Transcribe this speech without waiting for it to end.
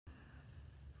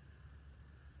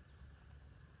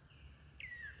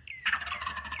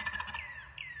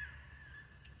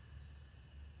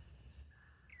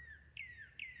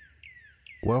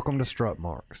Welcome to Strut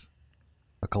Marks,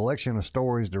 a collection of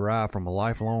stories derived from a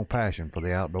lifelong passion for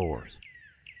the outdoors.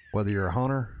 Whether you're a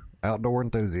hunter, outdoor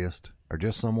enthusiast, or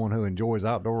just someone who enjoys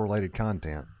outdoor-related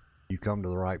content, you've come to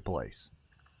the right place.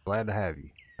 Glad to have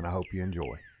you, and I hope you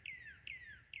enjoy.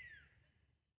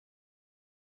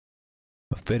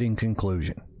 A fitting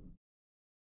conclusion.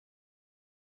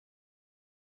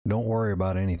 Don't worry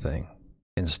about anything.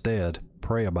 Instead,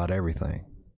 pray about everything.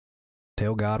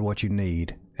 Tell God what you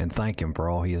need and thank Him for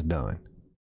all He has done.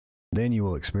 Then you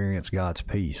will experience God's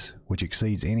peace, which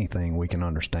exceeds anything we can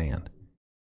understand.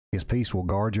 His peace will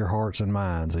guard your hearts and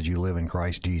minds as you live in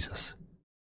Christ Jesus.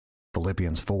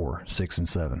 Philippians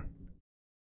 4:6-7.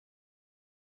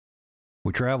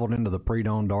 We traveled into the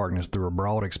pre-dawn darkness through a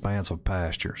broad expanse of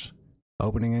pastures,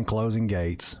 opening and closing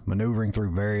gates, maneuvering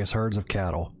through various herds of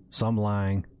cattle, some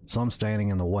lying, some standing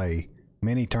in the way,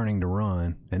 many turning to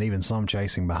run, and even some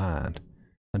chasing behind,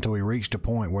 until we reached a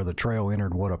point where the trail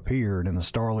entered what appeared in the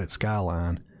starlit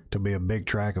skyline to be a big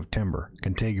tract of timber,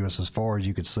 contiguous as far as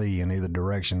you could see in either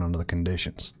direction under the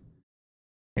conditions.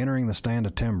 Entering the stand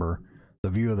of timber, the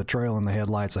view of the trail in the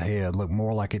headlights ahead looked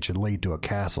more like it should lead to a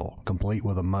castle, complete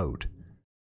with a moat,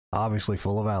 obviously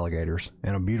full of alligators,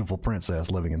 and a beautiful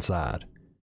princess living inside.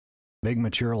 Big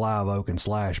mature live oak and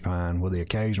slash pine with the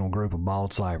occasional group of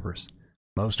bald cypress,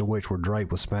 most of which were draped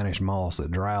with Spanish moss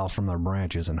that drowsed from their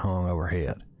branches and hung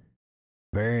overhead.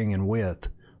 Varying in width,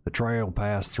 the trail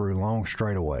passed through long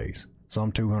straightaways,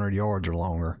 some 200 yards or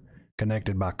longer,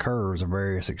 connected by curves of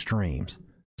various extremes,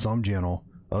 some gentle,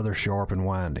 others sharp and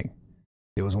winding.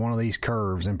 It was one of these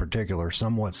curves in particular,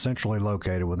 somewhat centrally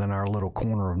located within our little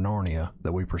corner of Narnia,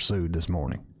 that we pursued this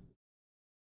morning.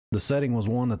 The setting was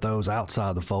one that those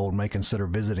outside the fold may consider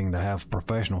visiting to have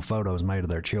professional photos made of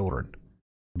their children.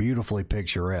 Beautifully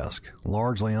picturesque,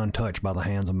 largely untouched by the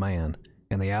hands of man,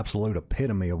 and the absolute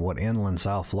epitome of what inland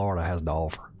South Florida has to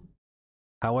offer.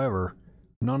 However,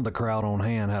 none of the crowd on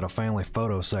hand had a family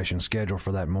photo session scheduled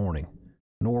for that morning,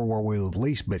 nor were we the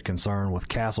least bit concerned with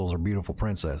castles or beautiful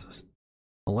princesses.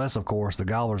 Unless, of course, the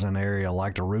gobblers in the area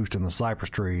liked to roost in the cypress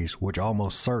trees which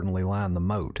almost certainly lined the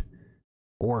moat,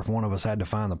 or if one of us had to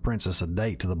find the princess a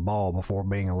date to the ball before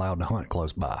being allowed to hunt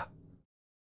close by.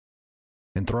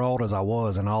 Enthralled as I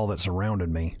was in all that surrounded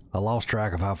me, I lost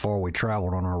track of how far we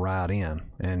traveled on our ride in,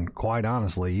 and quite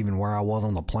honestly, even where I was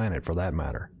on the planet for that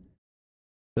matter.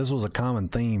 This was a common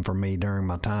theme for me during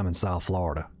my time in South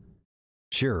Florida.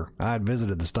 Sure, I had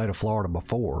visited the state of Florida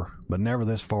before, but never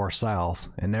this far south,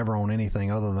 and never on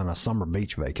anything other than a summer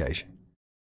beach vacation.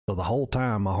 So the whole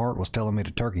time my heart was telling me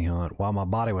to turkey hunt, while my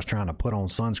body was trying to put on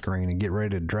sunscreen and get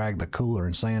ready to drag the cooler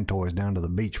and sand toys down to the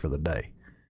beach for the day,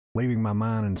 leaving my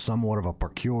mind in somewhat of a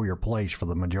peculiar place for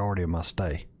the majority of my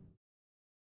stay.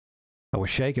 I was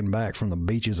shaken back from the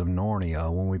beaches of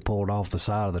Narnia when we pulled off the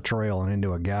side of the trail and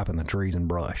into a gap in the trees and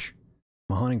brush.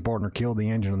 My hunting partner killed the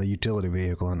engine of the utility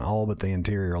vehicle and all but the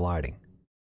interior lighting.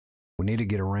 "We need to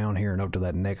get around here and up to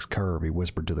that next curve," he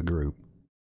whispered to the group.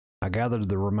 I gathered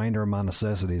the remainder of my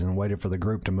necessities and waited for the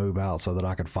group to move out so that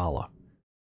I could follow.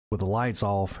 With the lights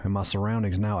off and my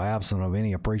surroundings now absent of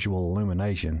any appreciable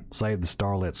illumination, save the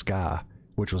starlit sky,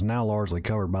 which was now largely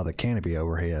covered by the canopy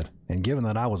overhead, and given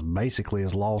that I was basically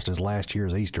as lost as last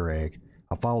year's Easter egg,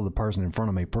 I followed the person in front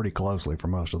of me pretty closely for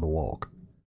most of the walk.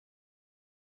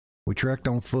 We trekked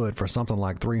on foot for something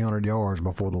like 300 yards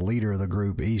before the leader of the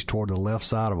group eased toward the left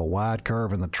side of a wide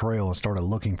curve in the trail and started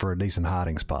looking for a decent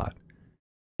hiding spot.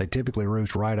 They typically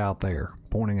roost right out there,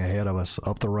 pointing ahead of us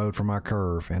up the road from our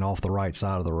curve and off the right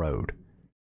side of the road.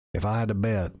 "If I had to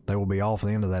bet, they will be off the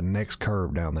end of that next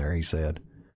curve down there," he said,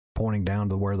 pointing down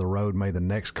to where the road made the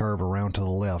next curve around to the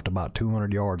left about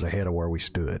 200 yards ahead of where we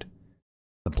stood.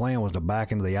 The plan was to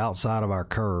back into the outside of our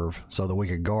curve so that we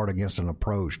could guard against an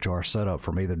approach to our setup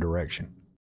from either direction.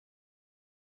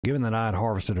 Given that I had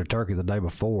harvested a turkey the day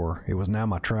before, it was now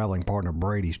my traveling partner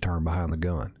Brady's turn behind the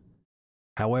gun.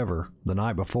 However, the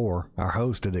night before, our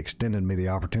host had extended me the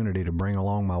opportunity to bring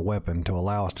along my weapon to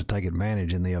allow us to take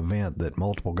advantage in the event that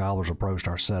multiple gobblers approached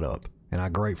our setup, and I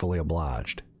gratefully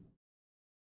obliged.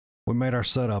 We made our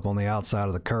setup on the outside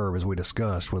of the curve as we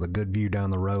discussed, with a good view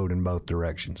down the road in both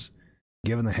directions.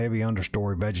 Given the heavy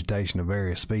understory vegetation of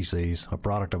various species, a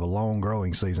product of a long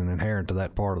growing season inherent to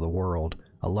that part of the world,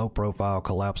 a low-profile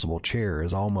collapsible chair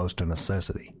is almost a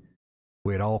necessity.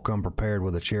 We had all come prepared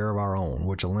with a chair of our own,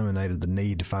 which eliminated the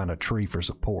need to find a tree for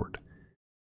support.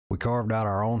 We carved out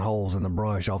our own holes in the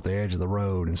brush off the edge of the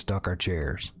road and stuck our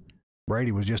chairs.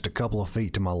 Brady was just a couple of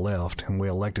feet to my left, and we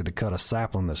elected to cut a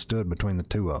sapling that stood between the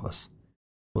two of us.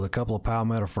 With a couple of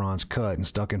palmetto fronds cut and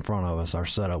stuck in front of us, our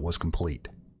setup was complete.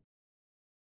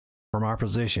 From our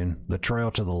position, the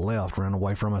trail to the left ran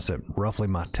away from us at roughly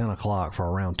my 10 o'clock for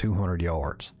around 200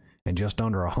 yards, and just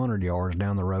under 100 yards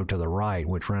down the road to the right,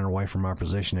 which ran away from our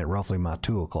position at roughly my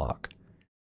 2 o'clock.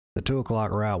 The 2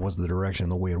 o'clock route was the direction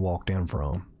that we had walked in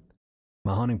from.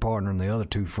 My hunting partner and the other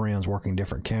two friends working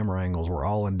different camera angles were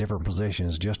all in different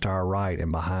positions just to our right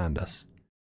and behind us.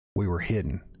 We were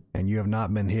hidden, and you have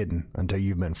not been hidden until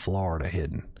you've been Florida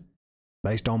hidden.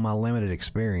 Based on my limited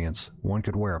experience, one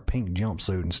could wear a pink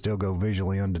jumpsuit and still go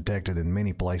visually undetected in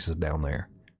many places down there.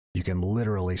 You can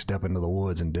literally step into the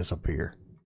woods and disappear.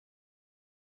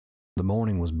 The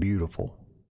morning was beautiful.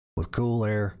 With cool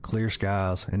air, clear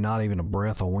skies, and not even a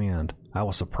breath of wind, I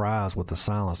was surprised with the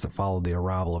silence that followed the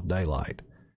arrival of daylight.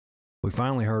 We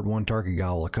finally heard one turkey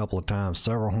gobble a couple of times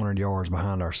several hundred yards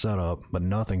behind our setup, but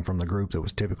nothing from the group that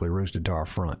was typically roosted to our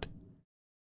front.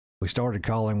 We started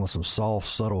calling with some soft,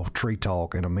 subtle tree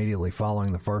talk, and immediately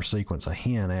following the first sequence, a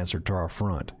hen answered to our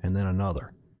front, and then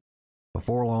another.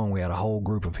 Before long, we had a whole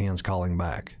group of hens calling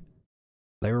back.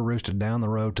 They were roosted down the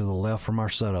road to the left from our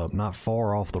setup, not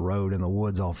far off the road in the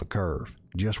woods off the curve,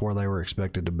 just where they were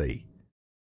expected to be.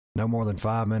 No more than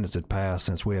 5 minutes had passed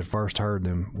since we had first heard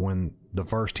them when the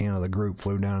first hen of the group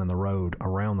flew down in the road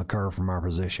around the curve from our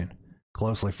position,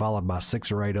 closely followed by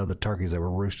 6 or 8 other turkeys that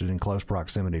were roosted in close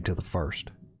proximity to the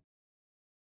first.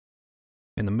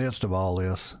 In the midst of all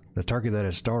this, the turkey that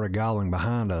had started gobbling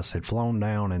behind us had flown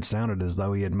down and sounded as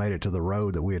though he had made it to the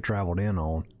road that we had traveled in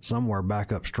on, somewhere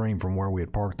back upstream from where we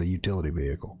had parked the utility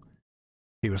vehicle.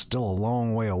 He was still a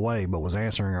long way away, but was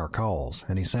answering our calls,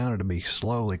 and he sounded to be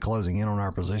slowly closing in on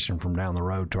our position from down the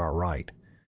road to our right.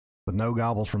 With no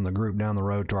gobbles from the group down the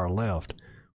road to our left,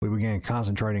 we began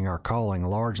concentrating our calling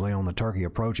largely on the turkey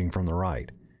approaching from the right.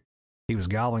 He was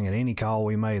gobbling at any call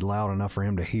we made loud enough for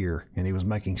him to hear, and he was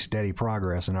making steady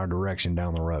progress in our direction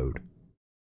down the road.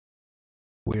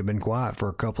 We had been quiet for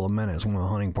a couple of minutes when my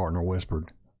hunting partner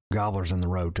whispered, "Gobblers in the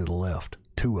road to the left,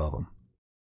 2 of them."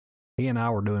 He and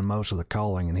I were doing most of the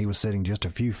calling, and he was sitting just a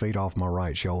few feet off my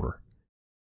right shoulder.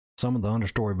 Some of the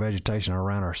understory vegetation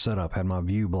around our setup had my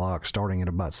view blocked starting at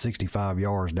about 65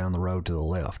 yards down the road to the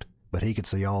left, but he could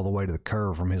see all the way to the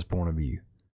curve from his point of view.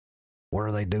 "What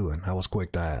are they doing?" I was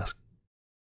quick to ask.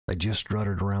 "They just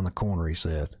strutted around the corner," he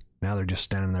said. "Now they're just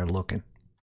standing there looking."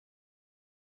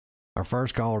 Our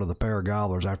first call to the pair of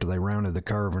gobblers after they rounded the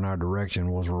curve in our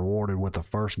direction was rewarded with the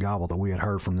first gobble that we had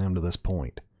heard from them to this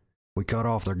point. We cut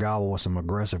off their gobble with some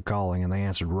aggressive calling, and they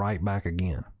answered right back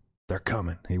again. "They're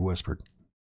coming," he whispered.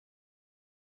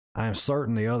 I am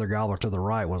certain the other gobbler to the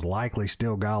right was likely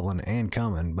still gobbling and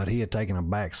coming, but he had taken a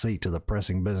back seat to the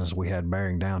pressing business we had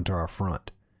bearing down to our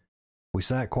front. We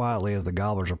sat quietly as the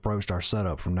gobblers approached our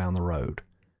setup from down the road.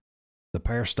 The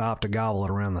pair stopped to gobble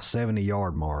at around the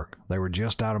 70-yard mark. They were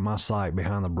just out of my sight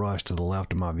behind the brush to the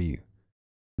left of my view.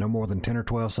 No more than 10 or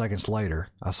 12 seconds later,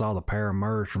 I saw the pair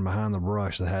emerge from behind the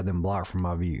brush that had them blocked from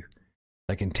my view.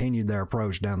 They continued their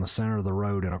approach down the center of the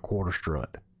road in a quarter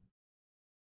strut.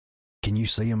 "Can you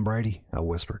see him, Brady?" I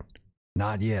whispered.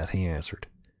 "Not yet," he answered.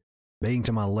 Being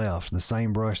to my left, the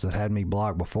same brush that had me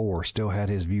blocked before still had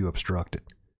his view obstructed.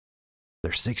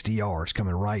 "They're 60 yards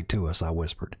coming right to us," I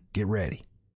whispered. "Get ready."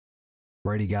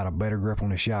 Brady got a better grip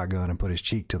on his shotgun and put his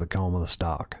cheek to the comb of the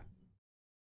stock.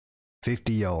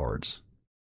 50 yards.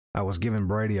 I was giving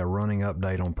Brady a running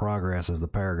update on progress as the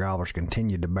pair of gobblers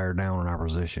continued to bear down on our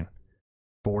position.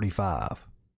 45.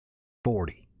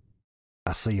 40.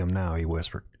 "I see him now," he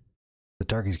whispered. The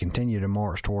turkeys continued to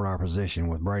march toward our position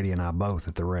with Brady and I both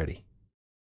at the ready.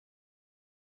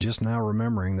 Just now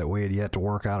remembering that we had yet to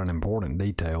work out an important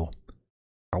detail.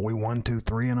 "Are we 1, 2,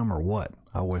 3 in them or what?"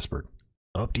 I whispered.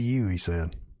 "Up to you," he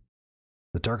said.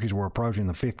 The turkeys were approaching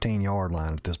the 15-yard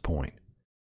line at this point.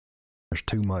 There's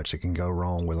too much that can go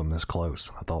wrong with them this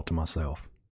close, I thought to myself.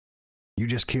 "You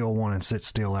just kill one and sit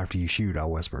still after you shoot," I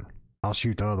whispered. "I'll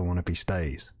shoot the other one if he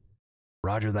stays."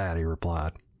 "Roger that," he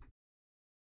replied.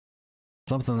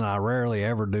 Something that I rarely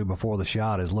ever do before the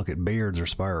shot is look at beards or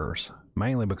spurs,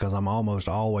 mainly because I'm almost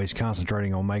always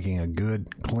concentrating on making a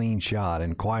good, clean shot,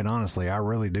 and quite honestly, I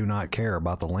really do not care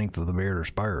about the length of the beard or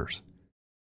spurs.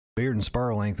 Beard and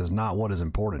spur length is not what is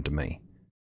important to me.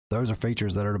 Those are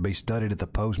features that are to be studied at the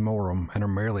post-mortem and are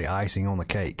merely icing on the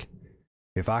cake.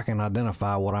 If I can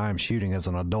identify what I am shooting as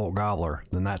an adult gobbler,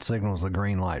 then that signals the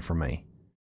green light for me.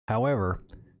 However,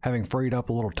 having freed up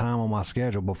a little time on my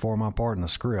schedule before my part in the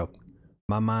script,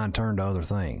 my mind turned to other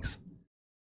things.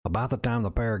 About the time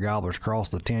the pair of gobblers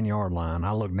crossed the 10-yard line,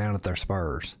 I looked down at their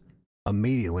spurs.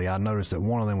 Immediately, I noticed that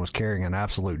one of them was carrying an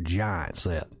absolute giant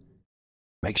set.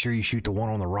 "Make sure you shoot the one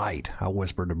on the right," I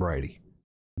whispered to Brady.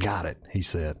 "Got it," he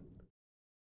said.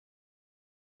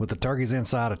 With the turkeys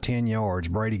inside of 10 yards,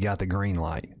 Brady got the green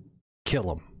light. Kill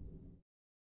 'em.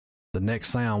 The next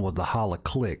sound was the hollow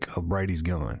click of Brady's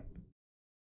gun.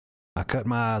 I cut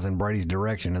my eyes in Brady's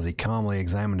direction as he calmly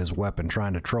examined his weapon,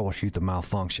 trying to troubleshoot the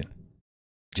malfunction.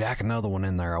 "Jack another one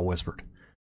in there," I whispered.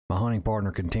 My hunting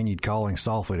partner continued calling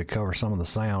softly to cover some of the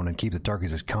sound and keep the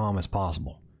turkeys as calm as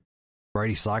possible.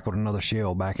 Brady cycled another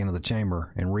shell back into the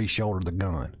chamber and re-shouldered the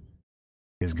gun.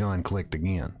 His gun clicked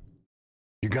again.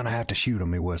 "You're gonna have to shoot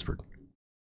him," he whispered.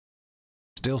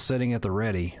 Still sitting at the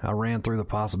ready, I ran through the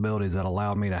possibilities that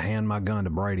allowed me to hand my gun to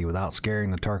Brady without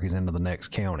scaring the turkeys into the next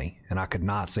county, and I could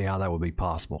not see how that would be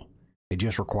possible. It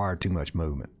just required too much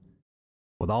movement.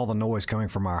 With all the noise coming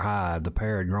from our hide, the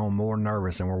pair had grown more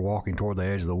nervous and were walking toward the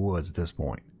edge of the woods at this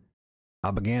point.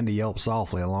 I began to yelp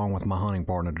softly along with my hunting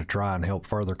partner to try and help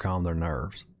further calm their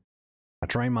nerves. I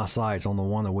trained my sights on the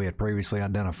one that we had previously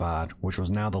identified, which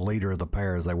was now the leader of the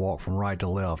pair as they walked from right to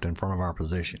left in front of our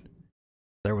position.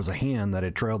 There was a hen that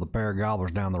had trailed the pair of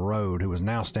gobblers down the road, who was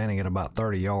now standing at about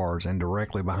 30 yards and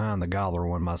directly behind the gobbler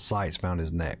when my sights found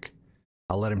his neck.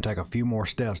 I let him take a few more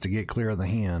steps to get clear of the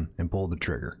hen and pulled the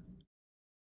trigger.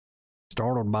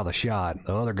 Startled by the shot,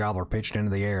 the other gobbler pitched into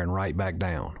the air and right back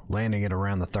down, landing it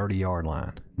around the 30-yard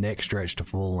line, neck stretched to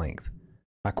full length.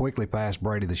 I quickly passed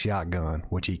Brady the shotgun,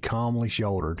 which he calmly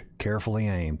shouldered, carefully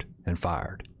aimed, and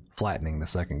fired, flattening the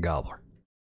second gobbler.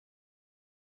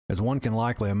 As one can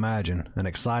likely imagine, an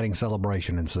exciting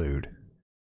celebration ensued.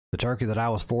 The turkey that I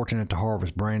was fortunate to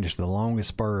harvest brandished the longest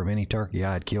spur of any turkey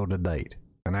I had killed to date,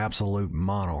 an absolute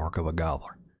monarch of a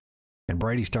gobbler. And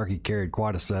Brady's turkey carried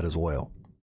quite a set as well.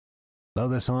 Though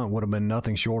this hunt would have been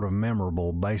nothing short of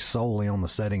memorable based solely on the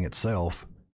setting itself,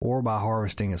 or by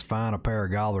harvesting as fine a pair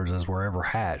of gobblers as were ever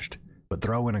hatched, but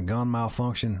throw in a gun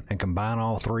malfunction and combine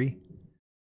all three?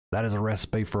 That is a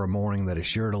recipe for a morning that is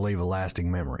sure to leave a lasting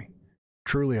memory.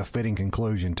 Truly a fitting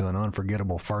conclusion to an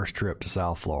unforgettable first trip to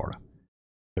South Florida.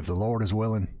 If the Lord is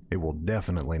willing, it will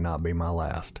definitely not be my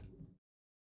last.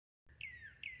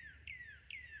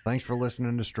 Thanks for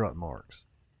listening to Strut Marks.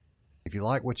 If you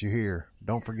like what you hear,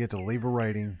 don't forget to leave a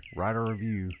rating, write a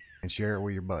review, and share it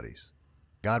with your buddies.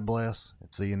 God bless,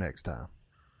 and see you next time.